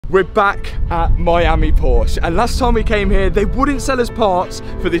We're back at Miami Porsche, and last time we came here they wouldn't sell us parts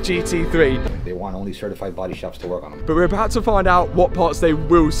for the GT3. They want only certified body shops to work on them. But we're about to find out what parts they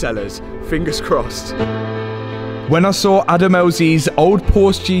will sell us, fingers crossed. When I saw Adam Elsie's old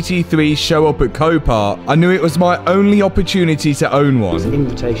Porsche GT3 show up at Copart, I knew it was my only opportunity to own one. It's an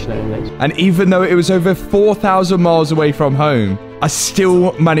invitation only. And even though it was over 4,000 miles away from home, I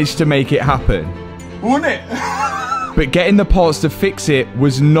still managed to make it happen. Wouldn't it? But getting the parts to fix it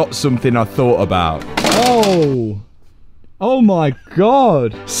was not something I thought about. Oh my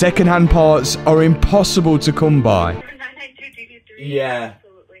god. Second-hand parts are impossible to come by. Yeah.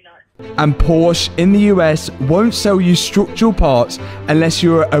 And Porsche in the US won't sell you structural parts unless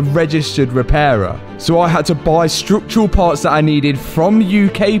you're a registered repairer. So I had to buy structural parts that I needed from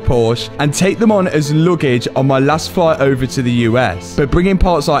UK Porsche and take them on as luggage on my last flight over to the US. But bringing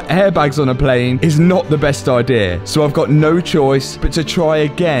parts like airbags on a plane is not the best idea. So I've got no choice but to try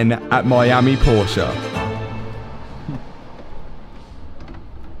again at Miami Porsche.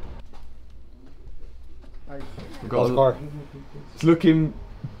 It's looking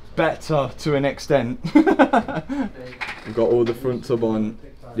better to an extent. We've got all the front tub on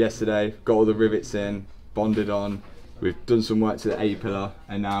yesterday, got all the rivets in, bonded on. We've done some work to the A-pillar,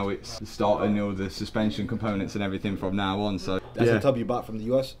 and now it's starting all the suspension components and everything from now on. So that's the tub you bought from the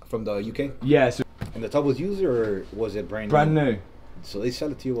US, from the UK? Yeah. So and the tub was used, or was it brand new? Brand new. So they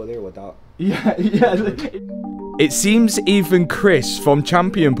sell it to you while they're without? Yeah. It seems even Chris from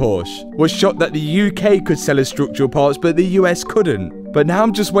Champion Porsche was shocked that the UK could sell us structural parts, but the US couldn't. But now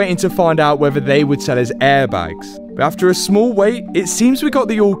I'm just waiting to find out whether they would sell us airbags. But after a small wait, it seems we got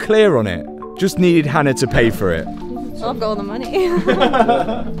the all clear on it. Just needed Hannah to pay for it. I've got all the money.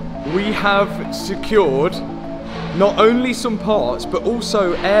 We have secured not only some parts, but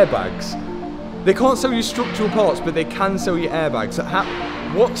also airbags. They can't sell you structural parts, but they can sell you airbags. So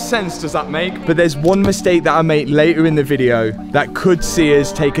what sense does that make? But there's one mistake that I make later in the video that could see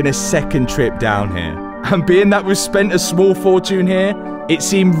us taking a second trip down here. And being that we've spent a small fortune here, it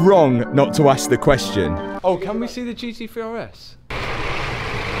seemed wrong not to ask the question. Oh, can we see the GT3 RS?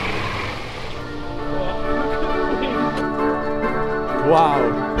 Wow.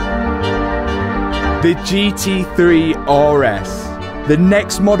 The GT3 RS. The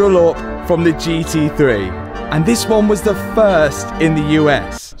next model up from the GT3. And this one was the first in the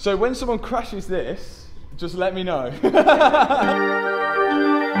US. So when someone crashes this, just let me know.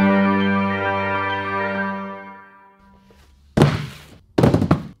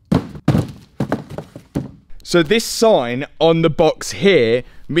 So this sign on the box here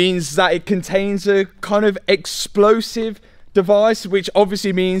means that it contains a kind of explosive device, which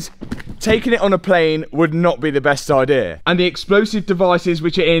obviously means taking it on a plane would not be the best idea. And the explosive devices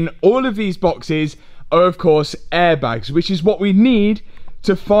which are in all of these boxes are of course airbags, which is what we need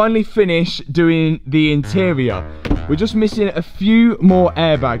to finally finish doing the interior. We're just missing a few more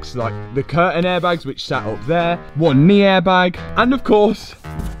airbags, like the curtain airbags which sat up there, one knee airbag, and of course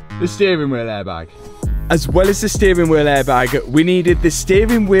the steering wheel airbag. As well as the steering wheel airbag, we needed the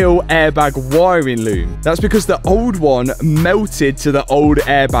steering wheel airbag wiring loom. That's because the old one melted to the old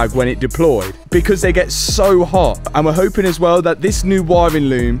airbag when it deployed, because they get so hot. And we're hoping as well that this new wiring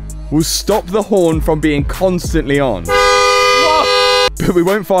loom will stop the horn from being constantly on. But we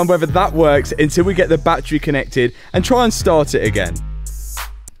won't find whether that works until we get the battery connected and try and start it again.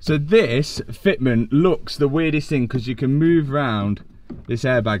 So this fitment looks the weirdest thing, because you can move around this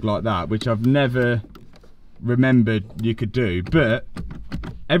airbag like that, which I've never remembered you could do, but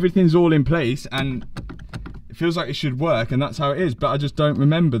everything's all in place and it feels like it should work, and that's how it is. But I just don't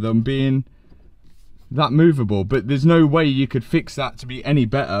remember them being that movable. But there's no way you could fix that to be any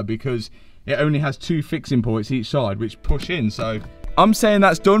better, because it only has two fixing points each side which push in. So I'm saying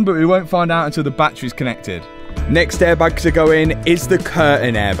that's done, but we won't find out until the battery's connected. Next airbag to go in is the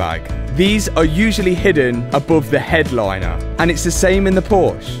curtain airbag. These are usually hidden above the headliner, and it's the same in the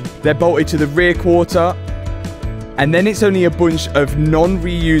Porsche. They're bolted to the rear quarter, and then it's only a bunch of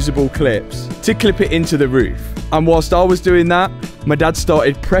non-reusable clips to clip it into the roof. And whilst I was doing that, my dad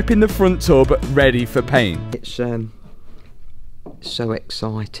started prepping the front tub ready for paint. It's so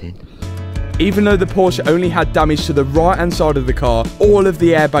exciting. Even though the Porsche only had damage to the right hand side of the car, all of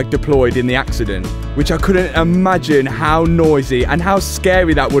the airbag deployed in the accident, which I couldn't imagine how noisy and how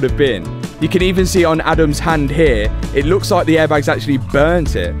scary that would have been. You can even see on Adam's hand here, it looks like the airbags actually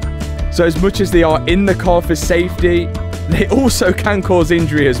burnt it. So as much as they are in the car for safety, they also can cause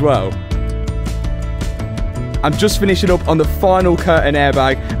injury as well. I'm just finishing up on the final curtain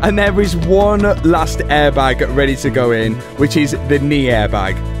airbag, and there is one last airbag ready to go in, which is the knee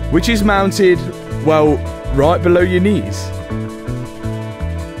airbag, which is mounted, well, right below your knees.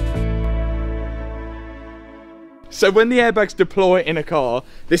 So when the airbags deploy in a car,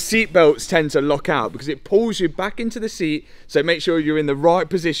 the seat belts tend to lock out because it pulls you back into the seat, so make sure you're in the right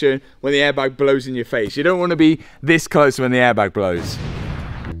position when the airbag blows in your face. You don't want to be this close when the airbag blows.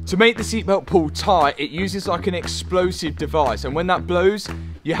 To make the seatbelt pull tight, it uses like an explosive device, and when that blows,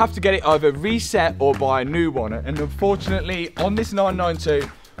 you have to get it either reset or buy a new one. And unfortunately, on this 992,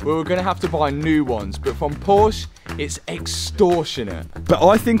 we were going to have to buy new ones, but from Porsche, it's extortionate. But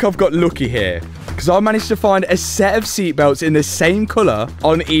I think I've got lucky here, because I managed to find a set of seatbelts in the same colour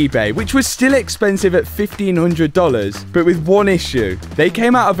on eBay, which was still expensive at $1,500, but with one issue. They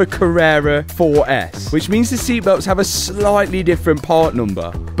came out of a Carrera 4S, which means the seatbelts have a slightly different part number.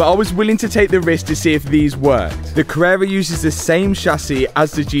 But I was willing to take the risk to see if these worked. The Carrera uses the same chassis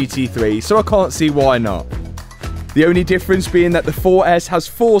as the GT3, so I can't see why not. The only difference being that the 4S has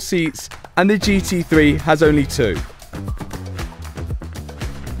 4 seats and the GT3 has only 2.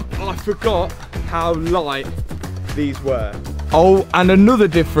 I forgot how light these were. Oh, and another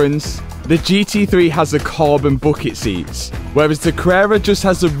difference, the GT3 has the carbon bucket seats, whereas the Carrera just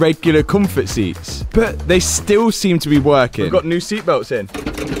has the regular comfort seats. But they still seem to be working. We've got new seat belts in.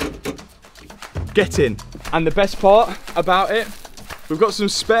 Get in. And the best part about it, we've got some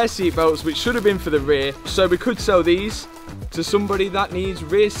spare seat belts which should have been for the rear, so we could sell these to somebody that needs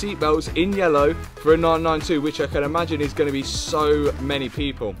rear seat belts in yellow for a 992, which I can imagine is going to be so many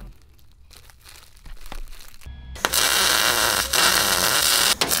people.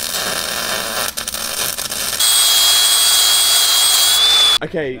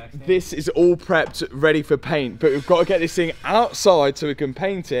 Okay, this is all prepped, ready for paint, but we've got to get this thing outside so we can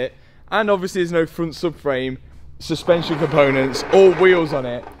paint it, and obviously there's no front subframe, suspension components or wheels on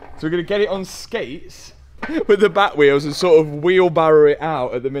it, so we're going to get it on skates with the back wheels and sort of wheelbarrow it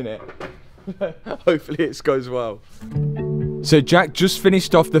out at the minute. Hopefully it goes well. So Jack just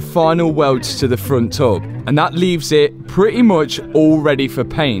finished off the final welds to the front tub, and that leaves it pretty much all ready for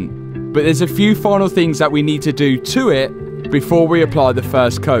paint, but there's a few final things that we need to do to it before we apply the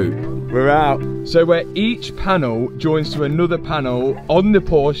first coat. We're out. So where each panel joins to another panel on the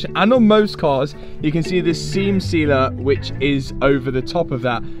Porsche and on most cars, you can see this seam sealer which is over the top of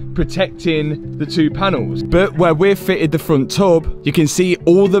that, protecting the two panels. But where we've fitted the front tub, you can see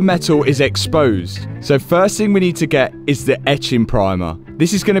all the metal is exposed. So first thing we need to get is the etching primer.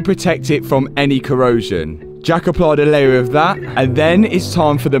 This is going to protect it from any corrosion. Jack applied a layer of that, and then it's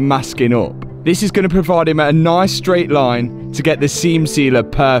time for the masking up. This is going to provide him a nice straight line to get the seam sealer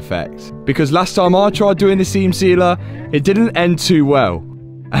perfect. Because last time I tried doing the seam sealer, it didn't end too well.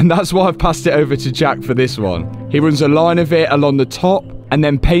 And that's why I've passed it over to Jack for this one. He runs a line of it along the top and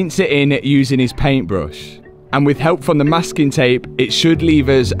then paints it in using his paintbrush. And with help from the masking tape, it should leave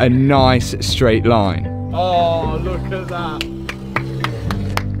us a nice straight line. Oh, look at that.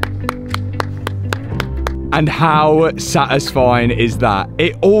 And how satisfying is that?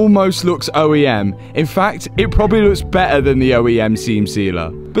 It almost looks OEM. In fact, it probably looks better than the OEM seam sealer.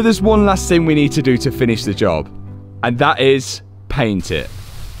 But there's one last thing we need to do to finish the job, and that is paint it.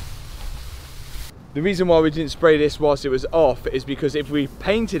 The reason why we didn't spray this whilst it was off is because if we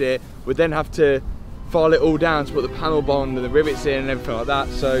painted it, we'd then have to file it all down to put the panel bond and the rivets in and everything like that.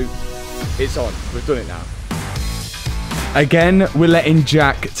 So it's on, we've done it now. Again, we're letting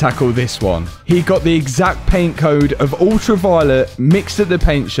Jack tackle this one. He got the exact paint code of ultraviolet mixed at the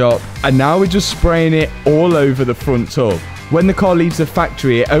paint shop, and now we're just spraying it all over the front tub. When the car leaves the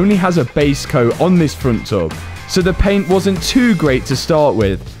factory, it only has a base coat on this front tub, so the paint wasn't too great to start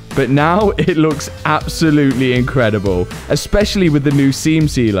with, but now it looks absolutely incredible, especially with the new seam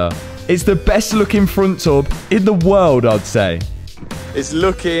sealer. It's the best looking front tub in the world, I'd say. It's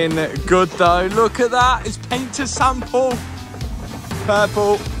looking good though. Look at that. It's paint to sample.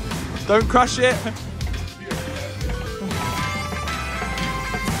 Purple. Don't crush it.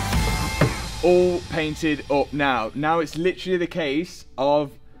 All painted up now. Now it's literally the case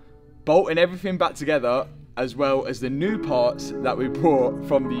of bolting everything back together, as well as the new parts that we brought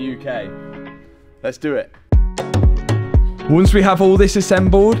from the UK. Let's do it. Once we have all this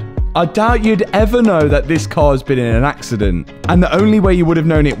assembled, I doubt you'd ever know that this car's been in an accident. And the only way you would have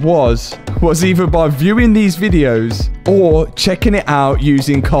known it was either by viewing these videos or checking it out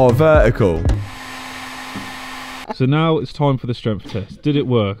using Car Vertical. So now it's time for the strength test. Did it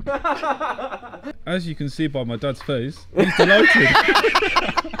work? As you can see by my dad's face, he's delighted.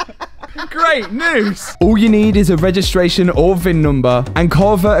 Great news! All you need is a registration or VIN number, and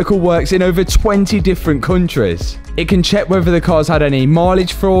Car Vertical works in over 20 different countries. It can check whether the car's had any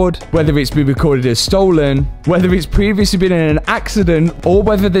mileage fraud, whether it's been recorded as stolen, whether it's previously been in an accident, or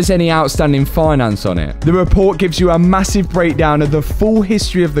whether there's any outstanding finance on it. The report gives you a massive breakdown of the full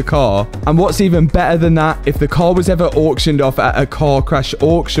history of the car, and what's even better than that, if the car was ever auctioned off at a car crash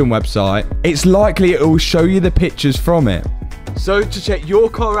auction website, it's likely it will show you the pictures from it. So to check your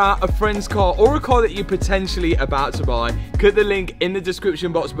car out, a friend's car, or a car that you're potentially about to buy, click the link in the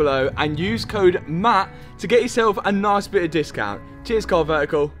description box below and use code MATT to get yourself a nice bit of discount. Cheers, Car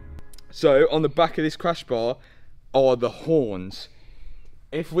Vertical. So on the back of this crash bar are the horns.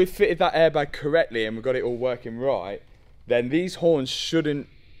 If we've fitted that airbag correctly and we've got it all working right, then these horns shouldn't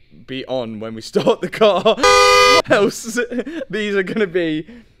be on when we start the car. Else these are gonna be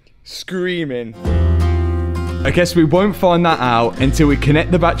screaming. I guess we won't find that out until we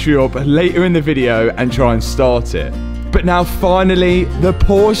connect the battery up later in the video and try and start it. But now finally, the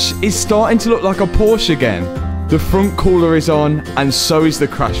Porsche is starting to look like a Porsche again. The front cooler is on, and so is the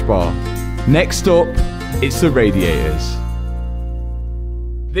crash bar. Next up, it's the radiators.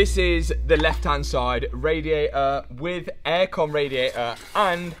 This is the left-hand side radiator with aircon radiator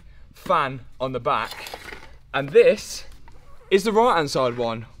and fan on the back. And this is the right-hand side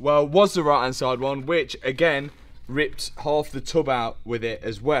one. Well, was the right-hand side one, which again ripped half the tub out with it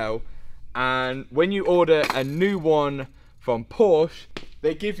as well. And when you order a new one from Porsche,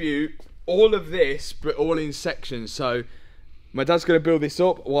 they give you all of this, but all in sections. So my dad's gonna build this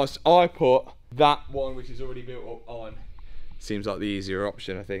up whilst I put that one, which is already built up, on. Seems like the easier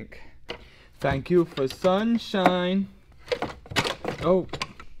option, I think. Thank you for sunshine. Oh,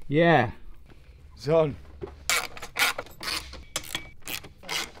 yeah, it's on.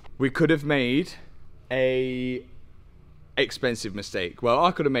 We could have made a expensive mistake. Well, I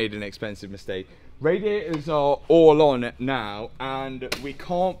could have made an expensive mistake. Radiators are all on now, and we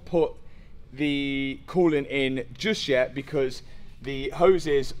can't put the coolant in just yet because the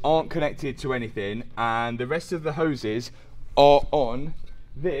hoses aren't connected to anything, and the rest of the hoses are on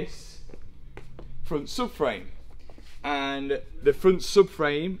this front subframe. And the front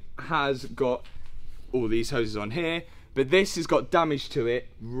subframe has got all these hoses on here, but this has got damage to it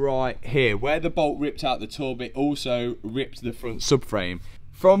right here. Where the bolt ripped out the tub, it also ripped the front subframe.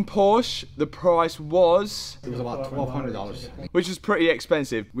 From Porsche, the price was... It was about $1,200. Which was pretty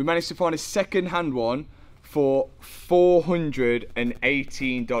expensive. We managed to find a second-hand one for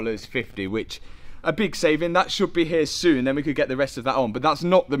 $418.50, which a big saving. That should be here soon, then we could get the rest of that on. But that's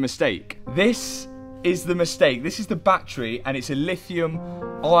not the mistake. This is the mistake. This is the battery, and it's a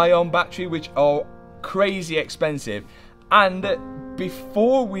lithium-ion battery, which are crazy expensive. And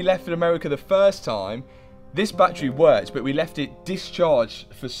before we left in America the first time, this battery worked, but we left it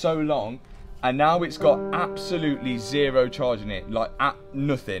discharged for so long, and now it's got absolutely zero charge in it, like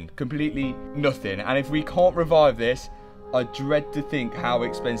nothing, completely nothing. And if we can't revive this, I dread to think how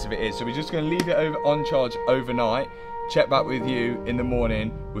expensive it is. So we're just going to leave it on charge overnight, check back with you in the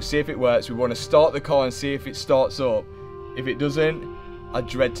morning, we'll see if it works. We want to start the car and see if it starts up. If it doesn't, I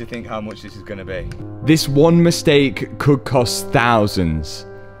dread to think how much this is going to be. This one mistake could cost thousands,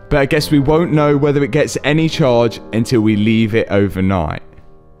 but I guess we won't know whether it gets any charge until we leave it overnight.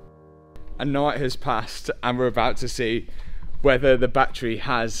 A night has passed and we're about to see whether the battery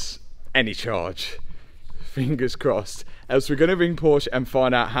has any charge. Fingers crossed. Else we're going to ring Porsche and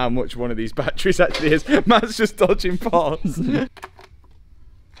find out how much one of these batteries actually is. Matt's just dodging parts.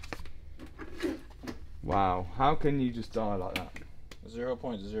 Wow, how can you just die like that?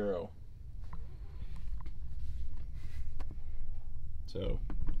 0.0. So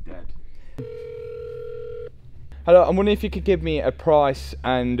dead. Hello, I'm wondering if you could give me a price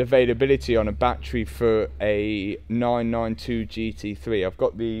and availability on a battery for a 992 GT3. I've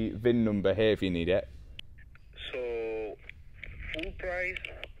got the VIN number here if you need it. So full price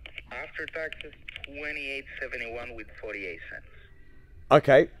after taxes $28.71 with 48 cents.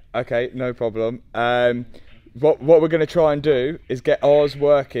 Okay, no problem. What we're going to try and do is get ours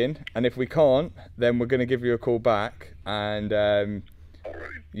working, and if we can't, then we're going to give you a call back. And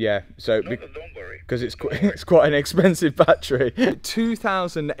yeah, so No, don't worry. because it's quite an expensive battery.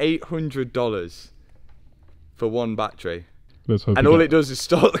 $2,800 for one battery. Let's hope. And all it does is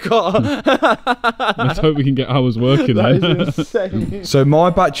start the car. Let's hope we can get ours working then. That is insane. So my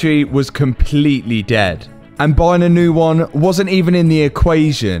battery was completely dead, and buying a new one wasn't even in the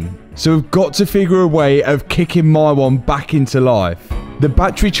equation. So we've got to figure a way of kicking my one back into life. the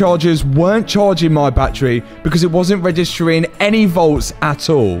battery chargers weren't charging my battery because it wasn't registering any volts at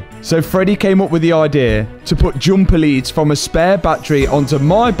all. So Freddie came up with the idea to put jumper leads from a spare battery onto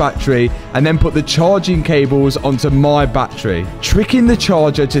my battery and then put the charging cables onto my battery, tricking the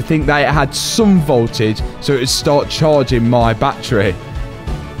charger to think that it had some voltage so it would start charging my battery.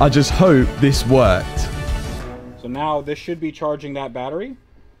 I just hope this worked. So now this should be charging that battery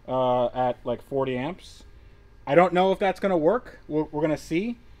at like 40 amps. I don't know if that's going to work. We're going to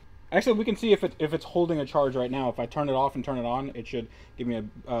see. Actually, we can see if it's holding a charge right now. If I turn it off and turn it on, it should give me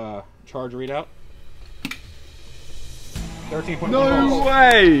a charge readout. 13.1 No volts.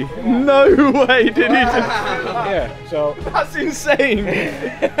 way! No way did he just... Yeah, so... That's insane!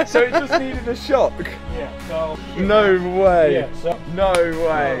 So it just needed a shock? Yeah, so... No way! Yeah, so... No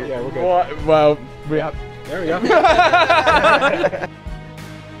way! Yeah, we're good. What? Well, we have... There we go.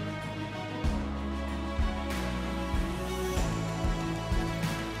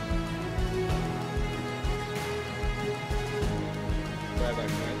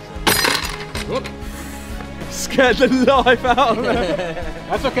 Scared the life out of me.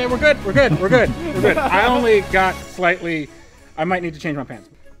 That's okay, we're good, we're good, we're good, we're good. I only got slightly... I might need to change my pants.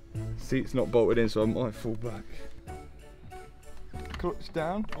 Seat's not bolted in, so I might fall back. Clutch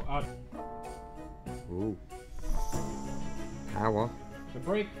down. Ooh. Power. The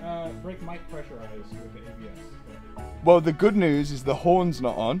brake might pressurize with the ABS. Well, the good news is the horn's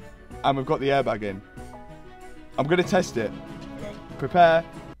not on, and we've got the airbag in. I'm going to test it. Prepare.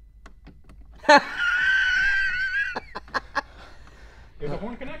 Is the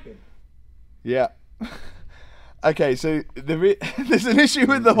horn connected? Yeah. Okay, so there's an issue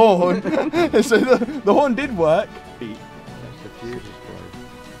with the horn. So the horn did work. That's the fuse is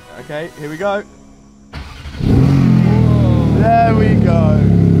blown. Okay, here we go. There we go.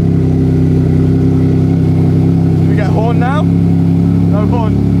 Do we get horn now? No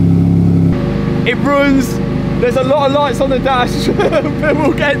horn. It runs. There's a lot of lights on the dash, but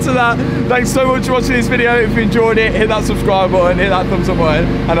we'll get to that. Thanks so much for watching this video. If you enjoyed it, hit that subscribe button, hit that thumbs up button,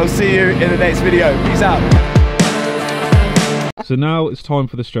 and I'll see you in the next video. Peace out. So now it's time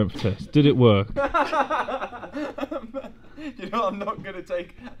for the strength test. Did it work? You know, I'm not going to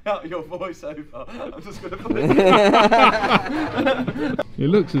take out your voiceover. I'm just going to put it. It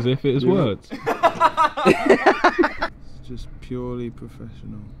looks as if it has worked. It's just purely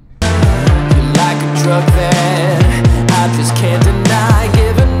professional. Like a drug that